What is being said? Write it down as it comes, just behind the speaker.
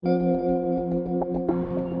Hey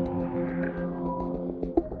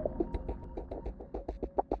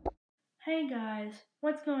guys,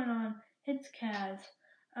 what's going on? It's Kaz.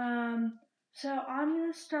 Um, so I'm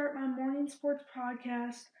gonna start my morning sports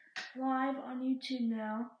podcast live on YouTube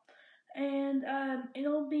now, and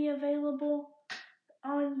it'll be available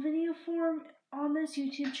on video form on this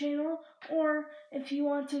YouTube channel, or if you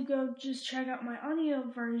want to go just check out my audio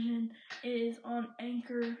version, it is on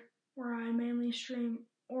Anchor, where I mainly stream,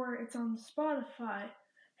 or it's on Spotify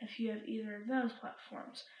if you have either of those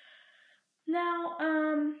platforms. Now,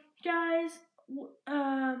 guys,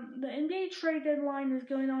 the NBA trade deadline is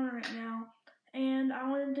going on right now, and I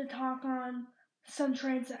wanted to talk on some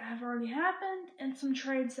trades that have already happened and some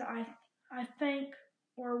trades that I think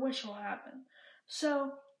or wish will happen.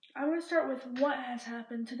 So I'm going to start with what has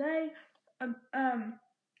happened today.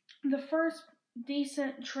 The first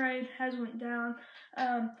decent trade has went down.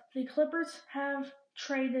 The Clippers have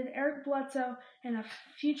traded Eric Bledsoe and a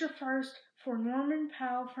future first for Norman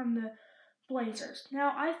Powell from the Blazers.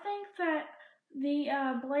 Now, I think that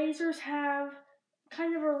the Blazers have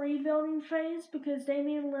kind of a rebuilding phase because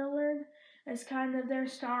Damian Lillard is kind of their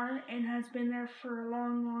star and has been there for a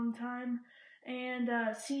long, long time. And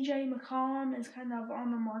CJ McCollum is kind of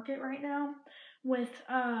on the market right now with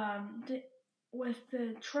the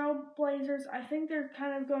Trailblazers. I think they're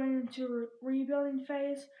kind of going into a rebuilding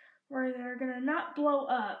phase where they're going to not blow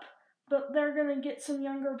up, but they're going to get some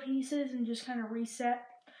younger pieces and just kind of reset.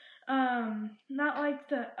 Not like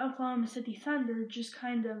the Oklahoma City Thunder, just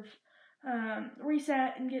kind of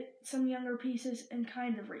reset and get some younger pieces and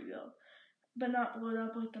kind of rebuild, but not blow it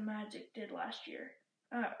up like the Magic did last year.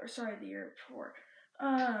 The year before.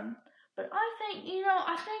 But I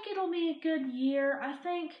think it'll be a good year. I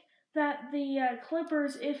think that the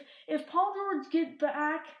Clippers, if Paul George get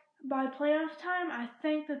back by playoff time, I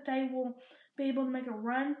think that they will be able to make a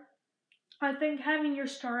run. I think having your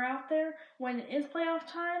star out there when it is playoff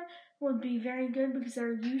time would be very good because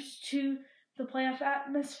they're used to the playoff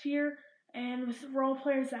atmosphere, and with role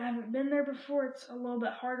players that haven't been there before, it's a little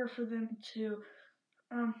bit harder for them to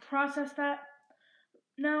process that.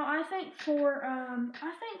 Now, I think for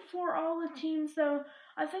all the teams though,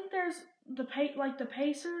 I think there's the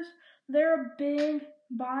Pacers. They're a big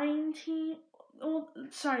buying team.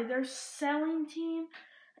 They're selling team,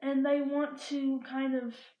 and they want to kind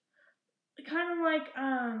of like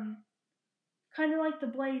the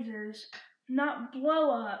Blazers, not blow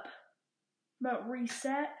up, but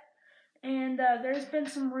reset. And there's been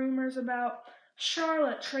some rumors about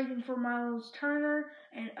Charlotte trading for Miles Turner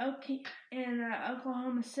and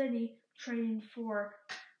Oklahoma City trading for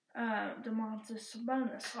Domantas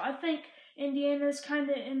Sabonis. So I think Indiana's kind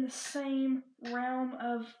of in the same realm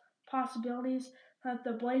of possibilities that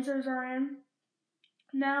the Blazers are in.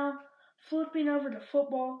 Now, flipping over to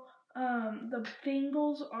football, the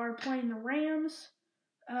Bengals are playing the Rams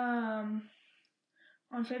on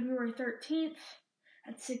February 13th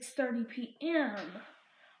at 6:30 p.m.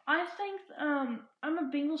 I think I'm a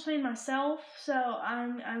Bengals fan myself, so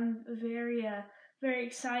I'm very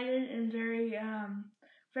excited and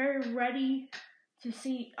very ready to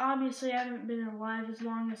see. Obviously, I haven't been alive as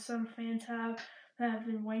long as some fans have that have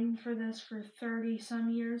been waiting for this for 30 some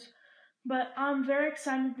years. But I'm very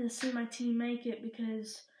excited to see my team make it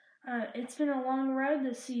because it's been a long road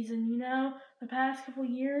this season. The past couple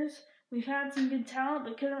years we've had some good talent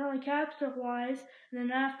but couldn't really capitalize. And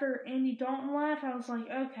then after Andy Dalton left, I was like,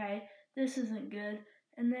 okay, this isn't good.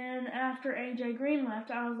 And then after AJ Green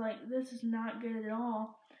left, I was like, this is not good at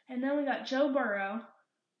all. And then we got Joe Burrow.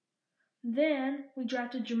 Then we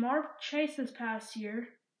drafted Jamar Chase this past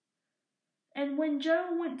year. And when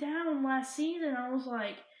Joe went down last season, I was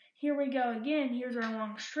like, here we go again. Here's our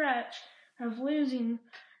long stretch of losing.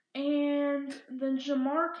 And then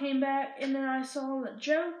Jamar came back, and then I saw that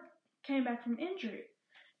Joe came back from injury.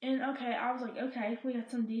 And I was like, okay, we got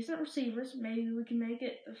some decent receivers. Maybe we can make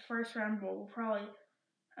it the first round, but we'll probably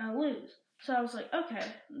lose. So I was like, okay,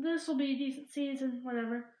 this will be a decent season,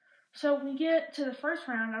 whatever. So we get to the first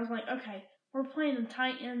round. I was like, okay, we're playing the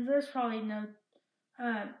Titans. There's probably no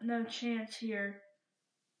chance here.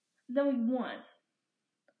 Then we won.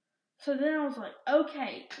 So then I was like,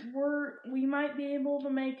 okay, we might be able to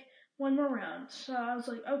make one more round. So I was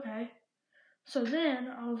like, okay. So then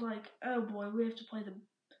I was like, oh boy, we have to play the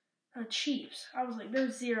Chiefs. I was like,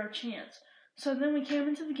 there's zero chance. So then we came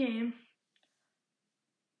into the game.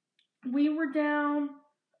 We were down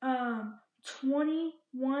 21-3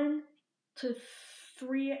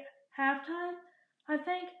 halftime, I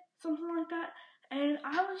think, something like that. And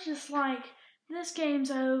I was just like, this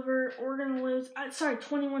game's over. We're gonna lose.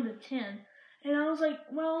 21-10. And I was like,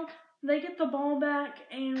 well, they get the ball back,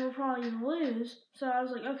 and we're probably going to lose. So I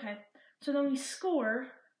was like, okay. So then we score,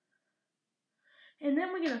 and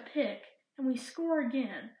then we get a pick, and we score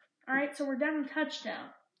again. All right, so we're down a touchdown.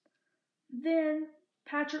 Then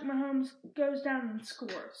Patrick Mahomes goes down and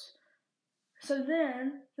scores. So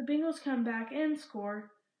then the Bengals come back and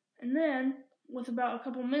score, and then with about a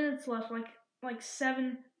couple minutes left, like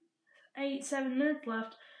 7 minutes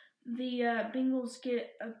left, the Bengals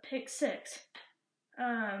get a pick six.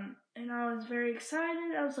 And I was very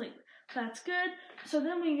excited. I was like, that's good. So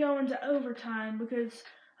then we go into overtime because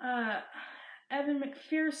Evan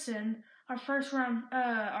McPherson,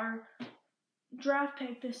 our draft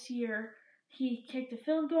pick this year, he kicked a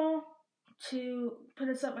field goal to put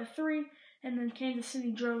us up by 3, and then Kansas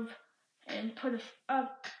City drove and put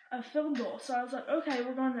up a field goal. So I was like, okay,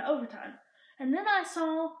 we're going to overtime. And then I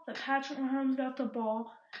saw that Patrick Mahomes got the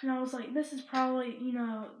ball, and I was like, this is probably,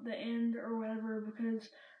 the end or whatever, because,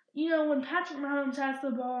 when Patrick Mahomes has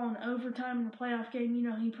the ball in overtime in the playoff game,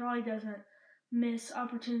 he probably doesn't miss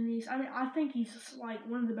opportunities. I mean, I think he's like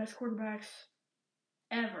one of the best quarterbacks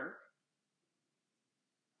ever.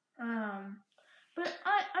 But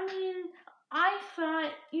I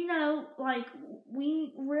thought,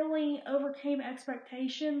 we really overcame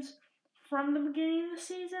expectations from the beginning of the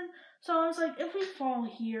season. So I was like, if we fall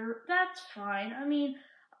here, that's fine. I mean,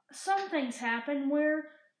 some things happen where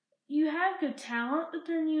you have good talent, but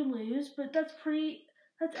then you lose, but that's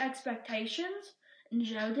expectations. And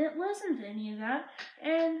Joe didn't listen to any of that,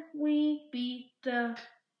 and we beat the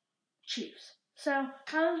Chiefs. So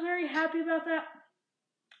I was very happy about that.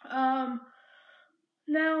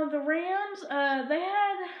 Now the Rams, they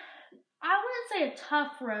had, I wouldn't say a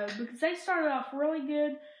tough road, because they started off really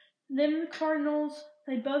good. Them and the Cardinals,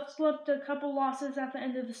 they both slipped a couple losses at the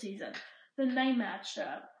end of the season. Then they matched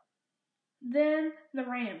up. Then the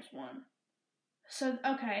Rams won. So,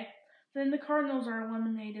 okay. Then the Cardinals are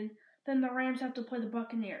eliminated. Then the Rams have to play the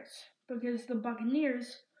Buccaneers, because the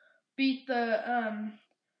Buccaneers beat the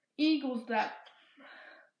Eagles that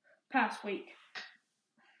past week.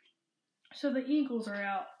 So the Eagles are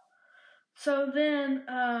out. So then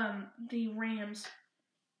the Rams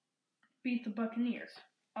beat the Buccaneers.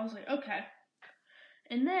 I was like, okay.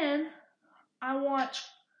 And then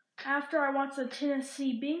after I watched the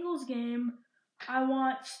Tennessee Bengals game, I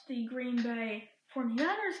watched the Green Bay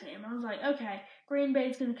 49ers game. I was like, okay, Green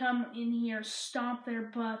Bay's going to come in here, stomp their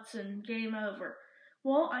butts, and game over.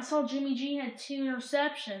 Well, I saw Jimmy G had 2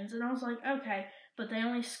 interceptions, and I was like, okay, but they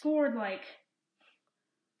only scored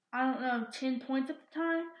 10 points at the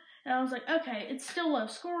time. And I was like, okay, it's still low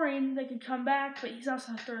scoring. They could come back, but he's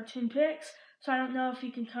also thrown 2 picks, so I don't know if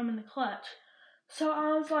he can come in the clutch. So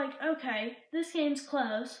I was like, okay, this game's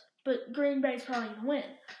close, but Green Bay's probably going to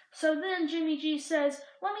win. So then Jimmy G says,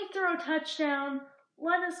 let me throw a touchdown.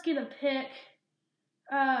 Let us get a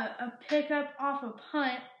pickup off a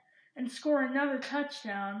punt and score another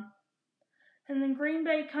touchdown. And then Green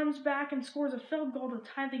Bay comes back and scores a field goal to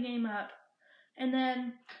tie the game up. And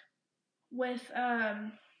then with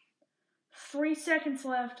 3 seconds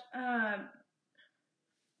left,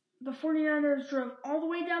 the 49ers drove all the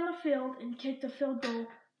way down the field and kicked a field goal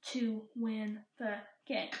to win the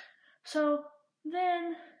game. So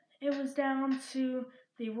then it was down to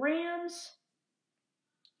the Rams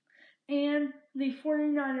and the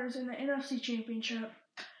 49ers in the NFC Championship,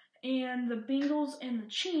 and the Bengals and the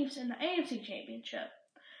Chiefs in the AFC Championship.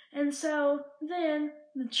 And so then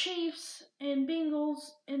the Chiefs and Bengals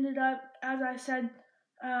ended up, as I said,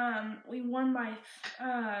 we won by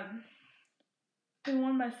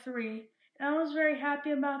 3, and I was very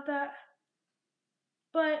happy about that.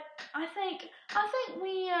 But I think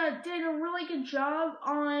we did a really good job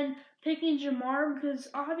on picking Ja'Marr, because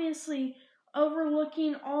obviously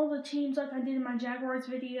overlooking all the teams like I did in my Jaguars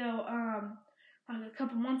video like a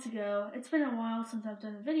couple months ago. It's been a while since I've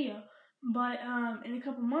done a video, but in a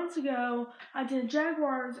couple months ago I did a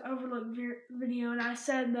Jaguars overlook video, and I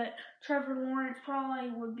said that Trevor Lawrence probably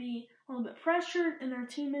would be a little bit pressured, and their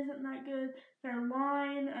team isn't that good. Their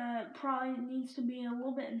line probably needs to be a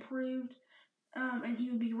little bit improved. And he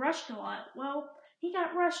would be rushed a lot. Well, he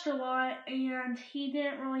got rushed a lot, and he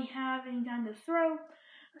didn't really have any time to throw.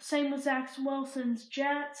 Same with Zach Wilson's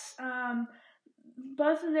Jets.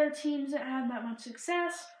 Both of their teams didn't have that much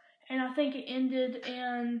success, and I think it ended,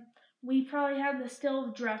 and we probably had the steal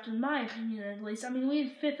of the draft, in my opinion, at least. I mean, we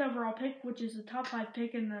had 5th overall pick, which is the top 5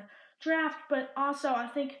 pick in the draft, but also I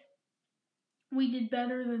think we did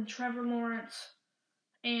better than Trevor Lawrence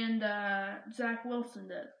and Zach Wilson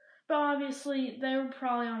did. But obviously, they were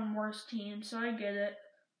probably on worse teams, so I get it.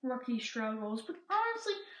 Rookie struggles. But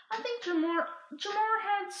honestly, I think Ja'Marr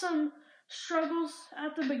had some struggles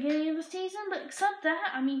at the beginning of the season, but except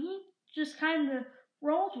that, I mean, he just kind of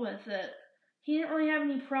rolled with it. He didn't really have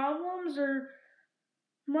any problems or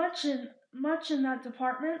much in that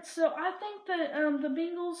department. So I think that the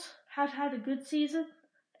Bengals have had a good season,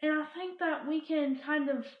 and I think that we can kind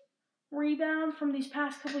of rebound from these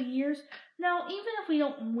past couple of years. Now, even if we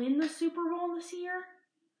don't win the Super Bowl this year,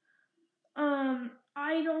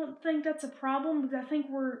 I don't think that's a problem because I think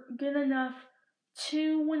we're good enough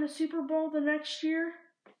to win a Super Bowl the next year.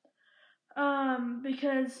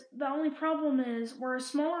 Because the only problem is we're a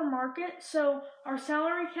smaller market, so our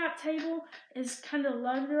salary cap table is kind of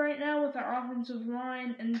loaded right now with our offensive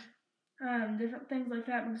line and different things like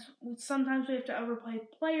that. Because sometimes we have to overpay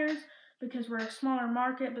players because we're a smaller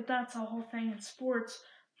market, but that's a whole thing in sports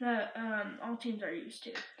that all teams are used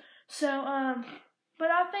to. So, but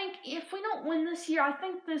I think if we don't win this year, I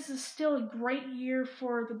think this is still a great year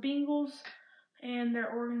for the Bengals and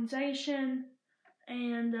their organization.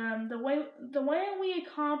 And the way we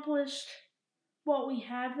accomplished what we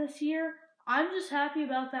have this year, I'm just happy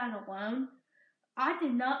about that alone. I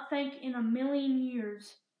did not think in a million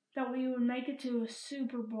years that we would make it to a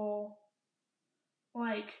Super Bowl,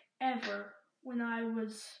 like, ever, when I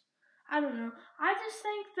don't know. I just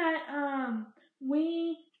think that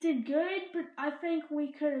we did good, but I think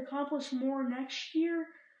we could accomplish more next year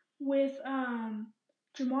with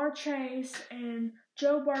Jamar Chase and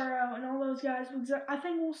Joe Burrow and all those guys, because I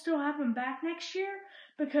think we'll still have them back next year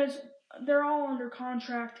because they're all under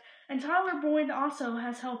contract. And Tyler Boyd also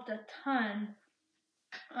has helped a ton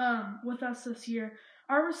with us this year.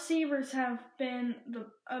 Our receivers have been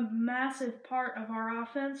a massive part of our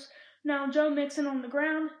offense. Now, Joe Mixon on the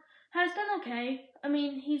ground has done okay. I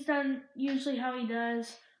mean, he's done usually how he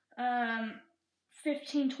does,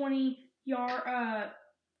 15, 20 yard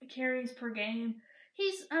carries per game.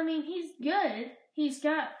 He's good. He's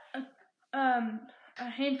got a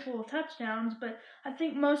handful of touchdowns, but I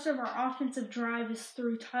think most of our offensive drive is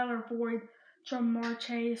through Tyler Boyd, Jamar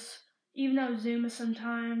Chase, even Ozuma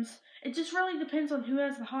sometimes. It just really depends on who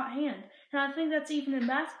has the hot hand. And I think that's even in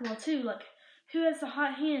basketball too. Like, who has the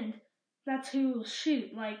hot hand, that's who will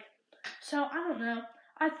shoot. Like, so I don't know.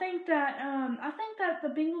 I think that the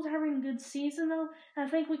Bengals are having a good season though, and I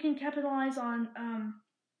think we can capitalize on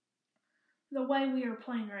the way we are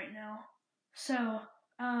playing right now. So,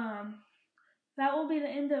 that will be the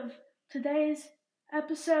end of today's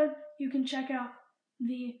episode. You can check out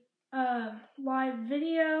the live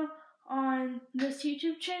video on this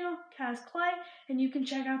YouTube channel, Kaz Clay, and you can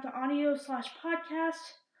check out the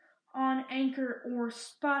audio/podcast on Anchor or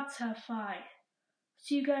Spotify.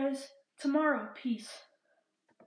 See you guys tomorrow. Peace.